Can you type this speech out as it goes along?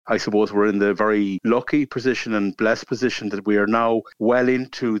I suppose we're in the very lucky position and blessed position that we are now well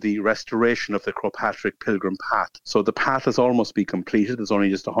into the restoration of the Croagh Patrick Pilgrim Path. So the path has almost been completed. There's only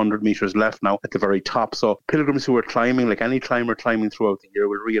just 100 metres left now at the very top. So pilgrims who are climbing, like any climber climbing throughout the year,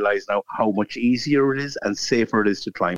 will realise now how much easier it is and safer it is to climb.